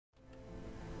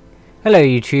Hello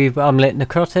YouTube, I'm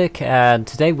LitNecrotic and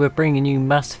today we're bringing you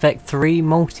Mass Effect 3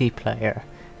 multiplayer.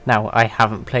 Now, I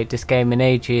haven't played this game in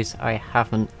ages, I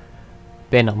haven't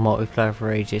been on multiplayer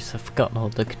for ages, I've forgotten all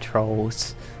the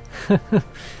controls.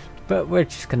 But we're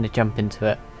just going to jump into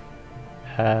it.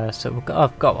 So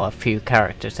I've got a few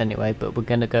characters anyway, but we're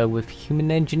going to go with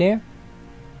Human Engineer.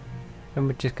 And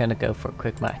we're just going to go for a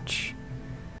quick match.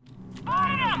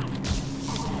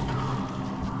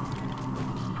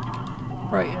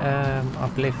 Right, I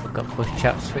believe I've got voice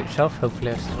chat switched off,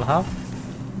 hopefully I still have.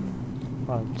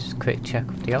 Well, just a quick check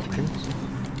of the options.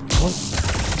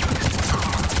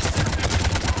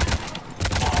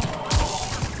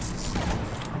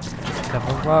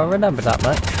 Well, I remember that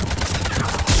much.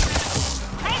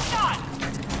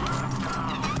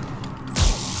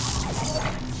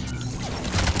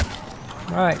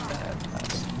 Right,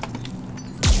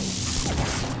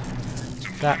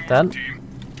 that's that done.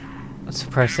 I'm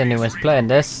surprised anyone's playing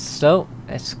this still.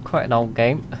 It's quite an old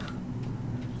game.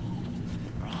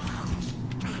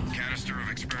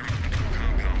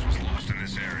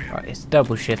 Right, it's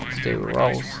double shift to do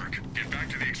rolls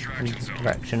in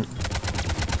direction.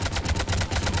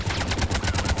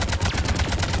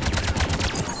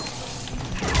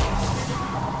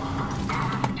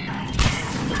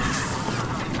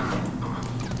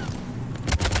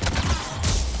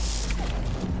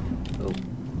 Oh,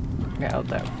 get out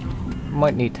there.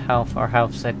 Might need health. Our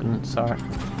health segments are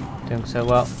doing so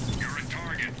well. You're a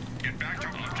target. Get back to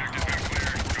objective and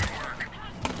clear. Good work.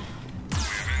 We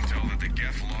have intel that the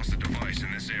Geth lost a device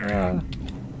in this area.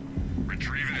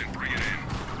 Retrieve it and bring it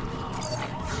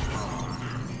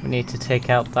in. We need to take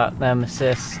out that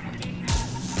nemesis.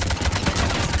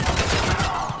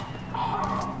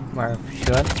 Where we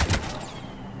should.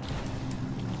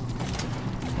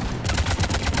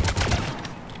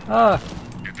 Ah!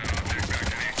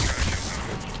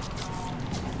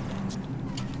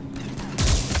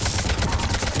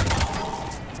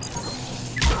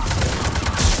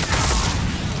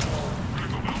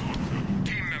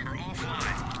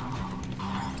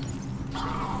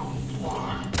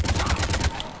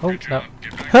 Oh no.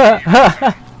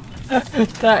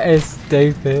 That is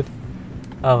stupid.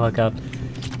 Oh my god.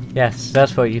 Yes,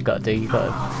 that's what you gotta do. You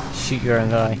gotta shoot your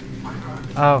own guy.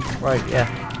 Oh, right, yeah.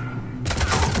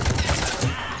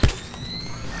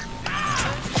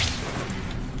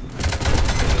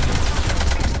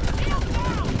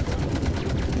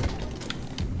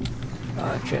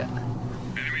 Oh shit.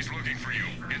 Enemies looking for you.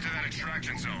 Get to that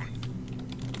extraction zone.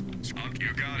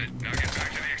 You got it. Now get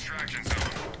back to the extraction zone.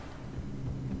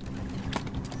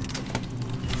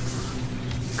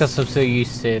 Because I'm so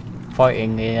used to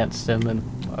fighting against them, and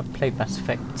I played Mass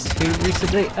Effect 2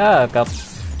 recently. Oh god.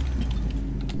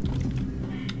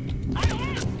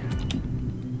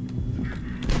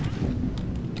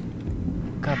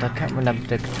 God, I can't remember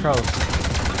the controls.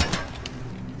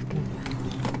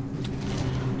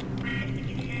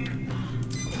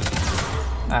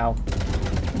 Ow.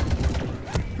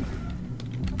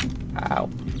 Ow.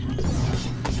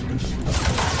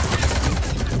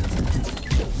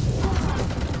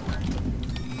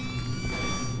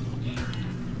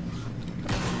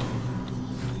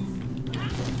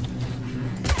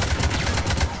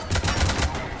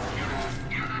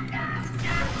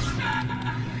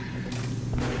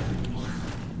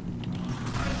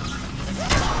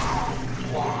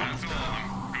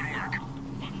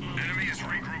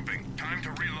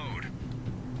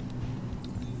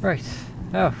 Right.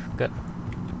 Oh, good.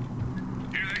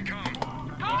 Here they come.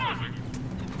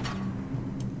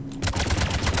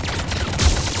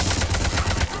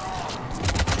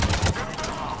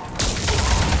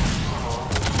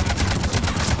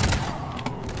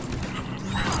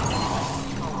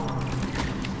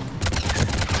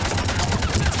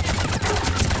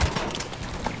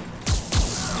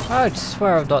 I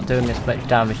swear I'm not doing as much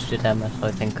damage to them as I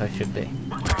think I should be.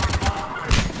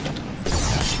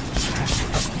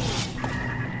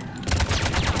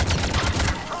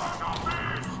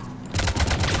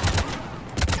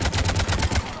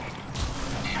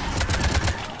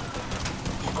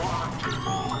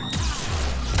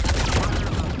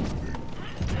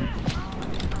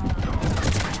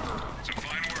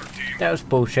 That was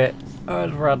bullshit. I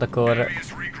was around the corner.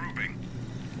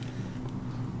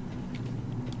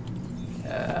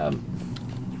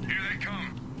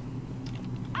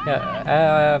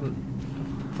 Yeah,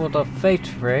 for the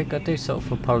Fate rig, I do sort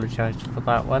of apologise for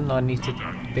that one. I need to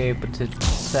be able to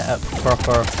set up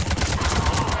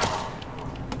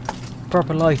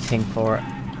proper lighting for it.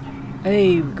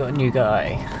 Hey, we've got a new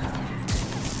guy.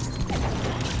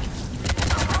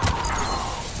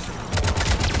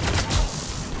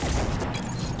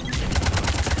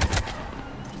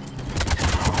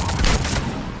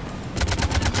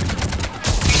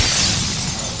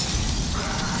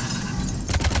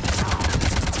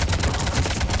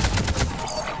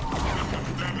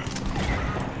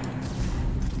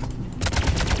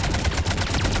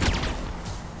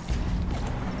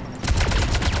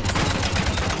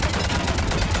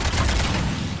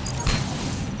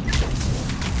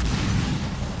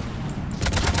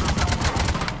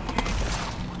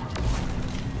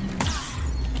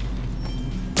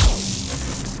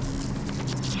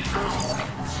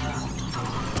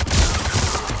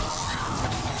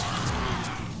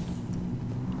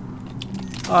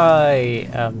 I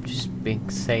am just being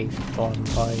saved on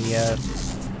my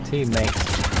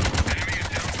teammates.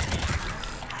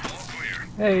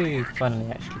 Hey,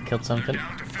 finally actually killed something.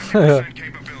 Down to 50%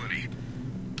 capability.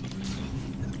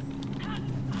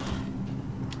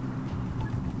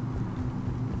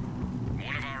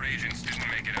 One of our agents didn't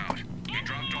make it out. He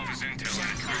dropped off his intel in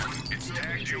a truck. It's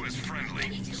tagged you as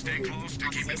friendly. Stay close to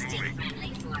keep it moving.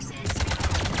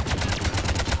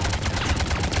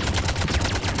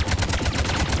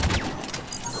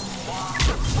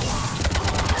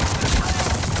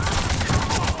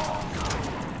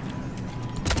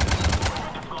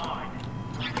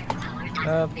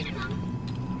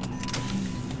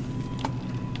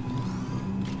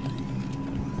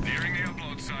 Nearing the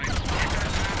upload site. Keep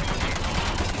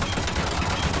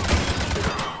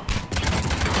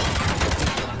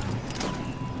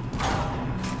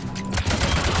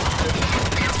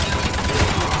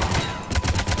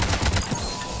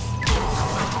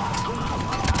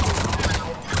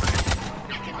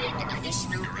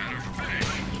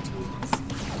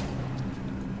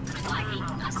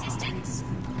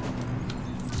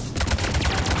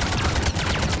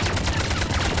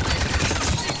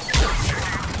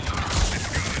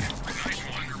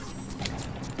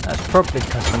That's probably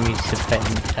because I'm used to playing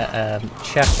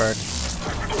Shepherd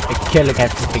and killing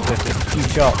everything with a few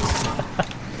shots.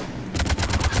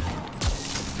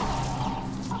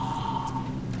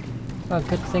 Well,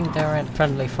 good thing they aren't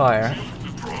friendly fire.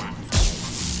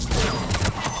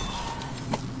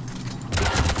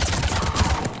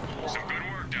 some good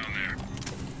work down there.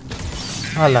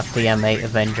 I love the M8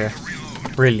 Avenger.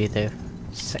 Really do.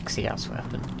 Sexy ass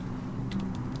weapon.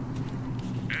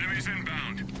 Enemies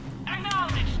inbound.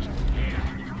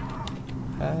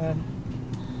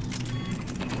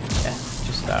 Yeah,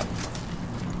 just that.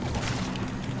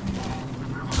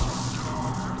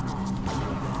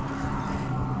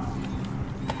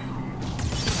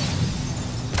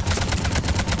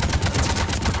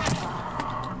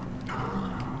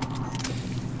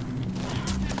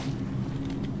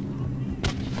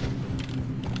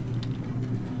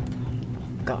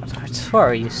 God, I swear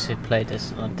I used to play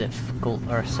this on a difficult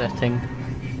or setting.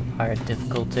 Higher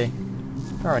difficulty.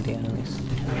 Where are the enemies?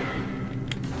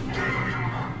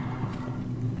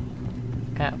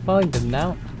 Can't find them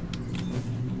now.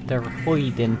 They're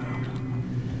hiding.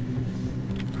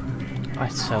 I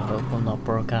so hope I'm not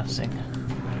broadcasting.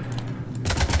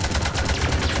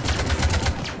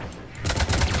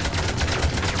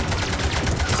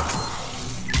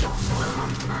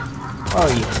 Oh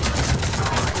yeah.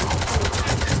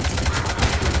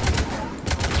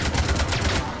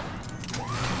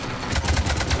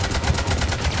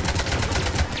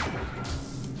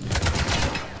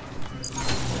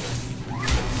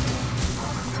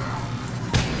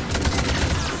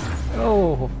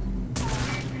 Oh.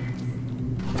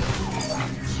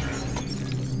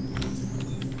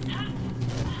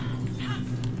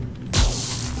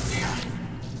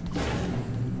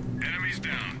 Enemies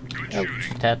down. Good Oh,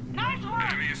 shooting. dead.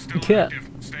 Enemy is still Yeah. active.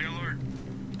 Stay alert.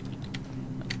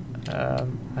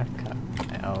 I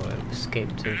can't. Oh, it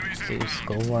escaped to the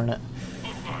skull, weren't it?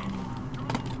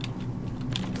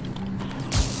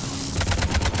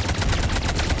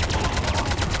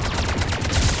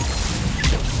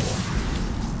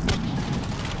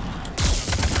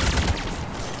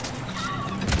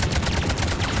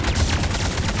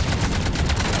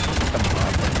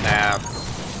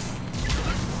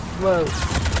 Whoa.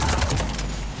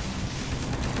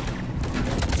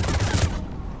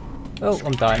 Oh,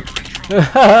 I'm dying.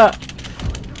 I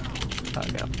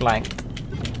got flanked.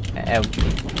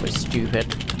 Was stupid.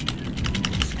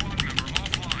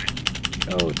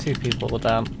 Oh, two people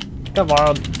down. Come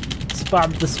on.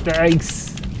 Spam the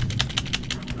space.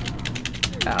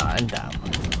 Ah, I'm down.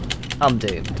 I'm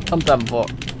doomed. I'm done for.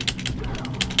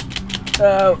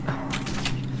 Oh.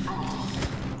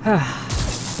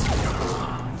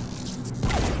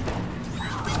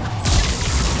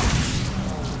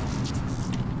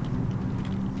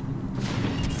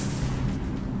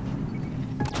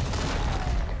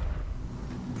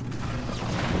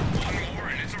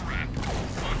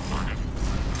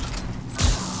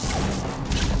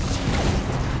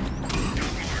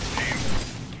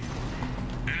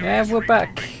 Yeah, we're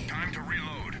back. Time to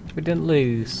reload. We didn't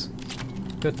lose.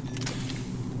 Good.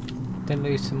 Didn't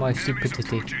lose to my Enemies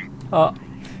stupidity. approaching. Oh,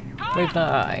 wave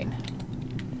 9.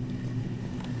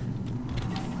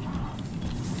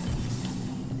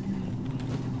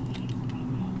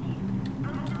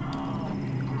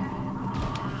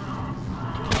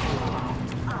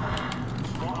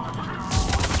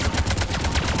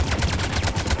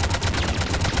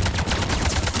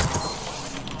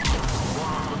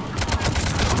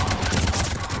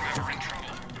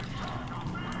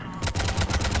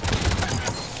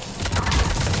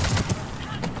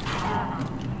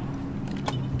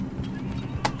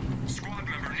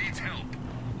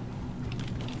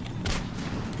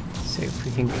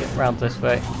 you can get round this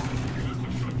way.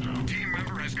 Team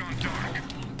member has gone dark.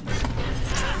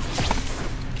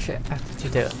 Shit, how did you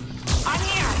do it? I'm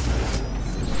here.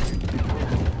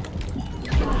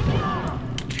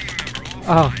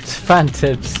 Oh, it's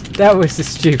phantoms. That was a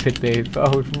stupid move,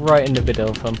 but I was right in the middle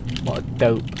of them. What a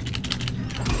dope.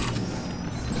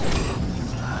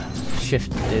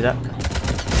 Shift to do that.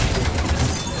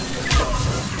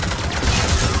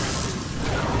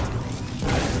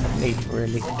 Need to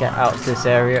really get out of this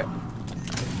area.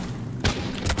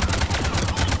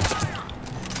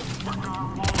 Well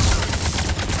done,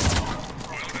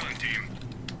 team.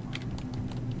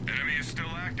 Enemy is still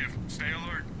active. Stay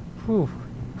alert. Whew.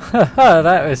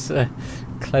 That was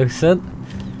close one.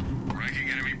 Ranking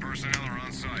enemy personnel are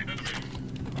on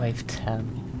site. Wave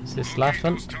 10. Is this last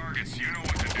one? Those targets, you know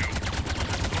what to do. Target down.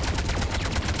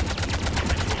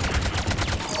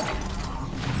 Good work. We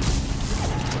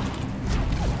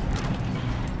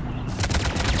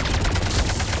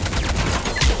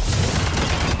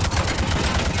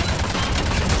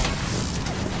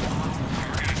marked a new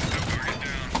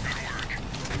target.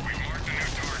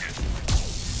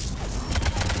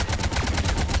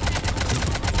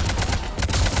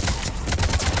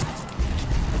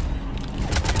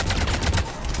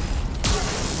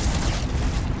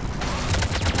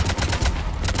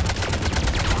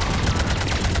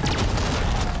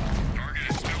 Target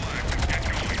is still active.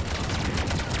 Get going.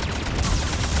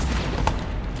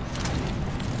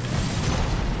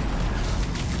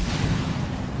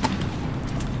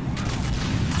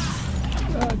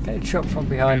 Okay, shot from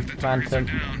behind. The targets are Phantom.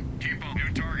 down. Keep up.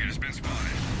 New target has been spotted.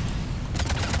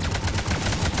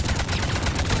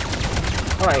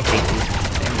 Oh, I hate these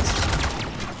things.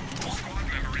 Squad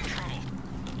member in trouble.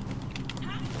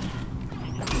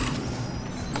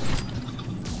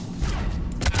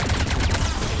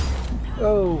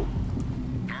 Oh.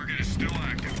 Target is still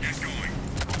active. Get going.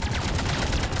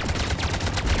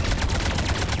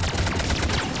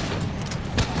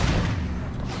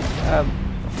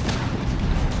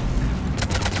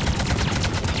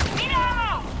 Need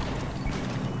ammo.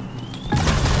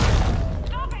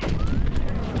 Stop it.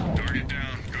 Target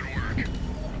down. Good work.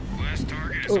 Last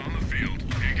target is on the field.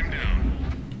 Take him down.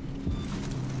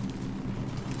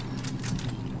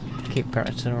 Keep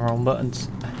pressing the wrong buttons.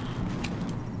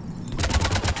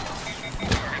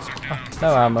 Targets are down.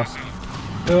 No ammo.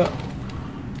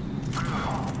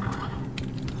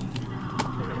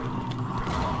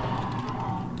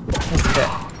 Okay.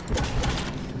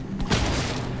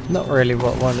 Not really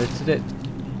what I wanted to do.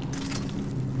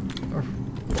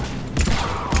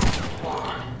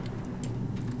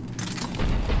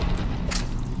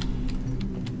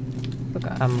 Look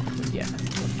at ammo. Yeah,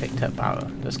 picked up power.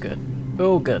 That's good.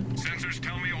 Oh, good. Sensors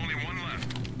tell me only one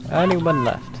left. Only one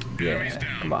left. Enemy's Yeah,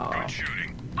 down. come on. Good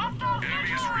shooting. Hostile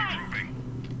Enemy is sentry. regrouping.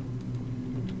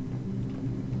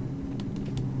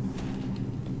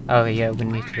 Oh yeah, we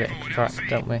need to extract,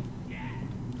 don't we?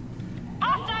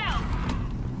 Hostiles.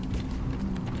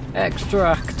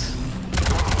 Extract!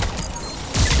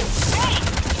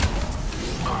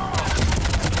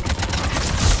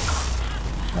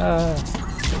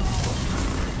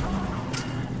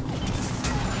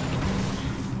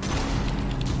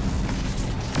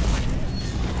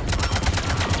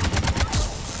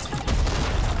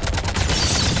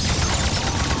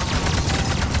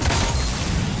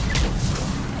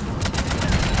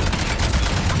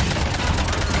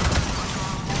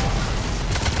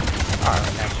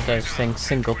 Those things,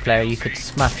 single player, you could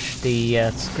smash the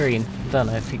screen. Don't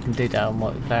know if you can do that on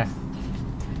multiplayer.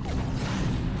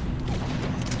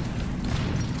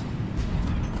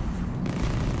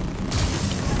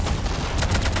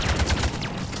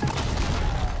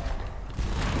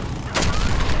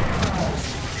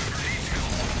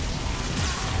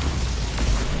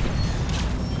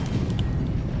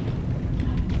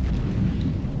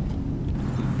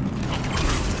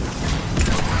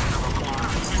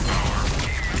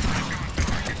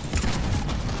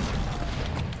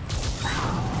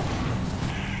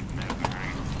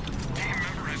 Team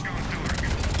member has gone dark.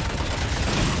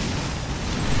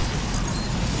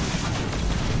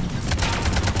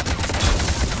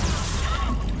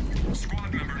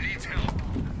 Squad member needs help.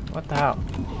 What the hell?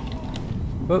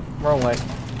 Oop, wrong way.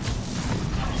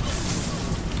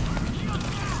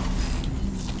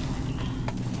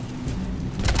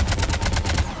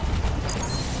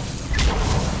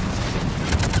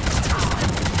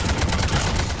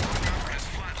 Member has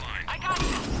flatlined. I got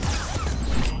you.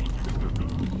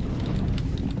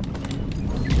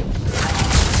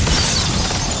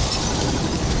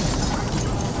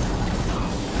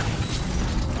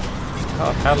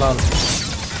 Oh, hell on.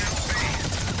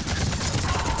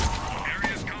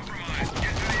 Area's compromised. Get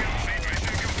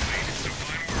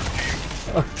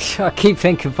I keep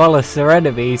thinking Volus are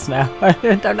enemies now.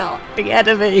 They're not the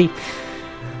enemy!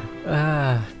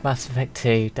 Mass Effect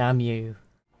 2, damn you.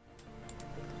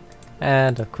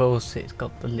 And of course it's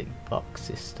got the loot box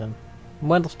system.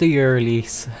 One of the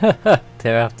earliest to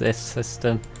have this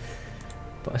system.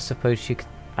 But I suppose you could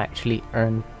actually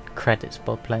earn credits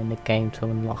by playing the game to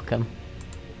unlock them.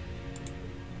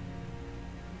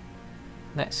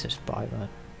 Let's just buy one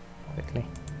quickly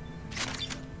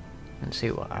and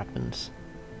see what happens.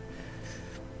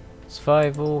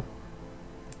 Survival,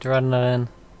 adrenaline,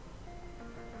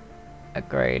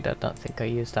 upgrade. I don't think I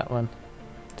used that one.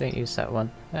 Don't use that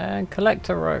one. And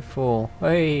collector rifle.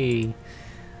 Hey.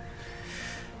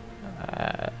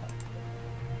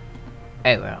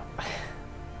 Oh well.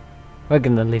 We're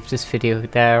gonna leave this video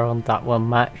there on that one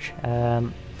match.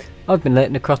 I've been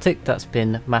LitNecrotic, that's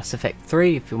been Mass Effect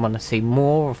 3. If you want to see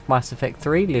more of Mass Effect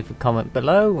 3, leave a comment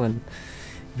below, and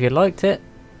if you liked it,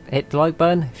 hit the like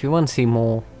button. If you want to see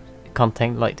more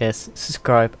content like this,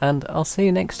 subscribe, and I'll see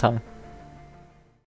you next time.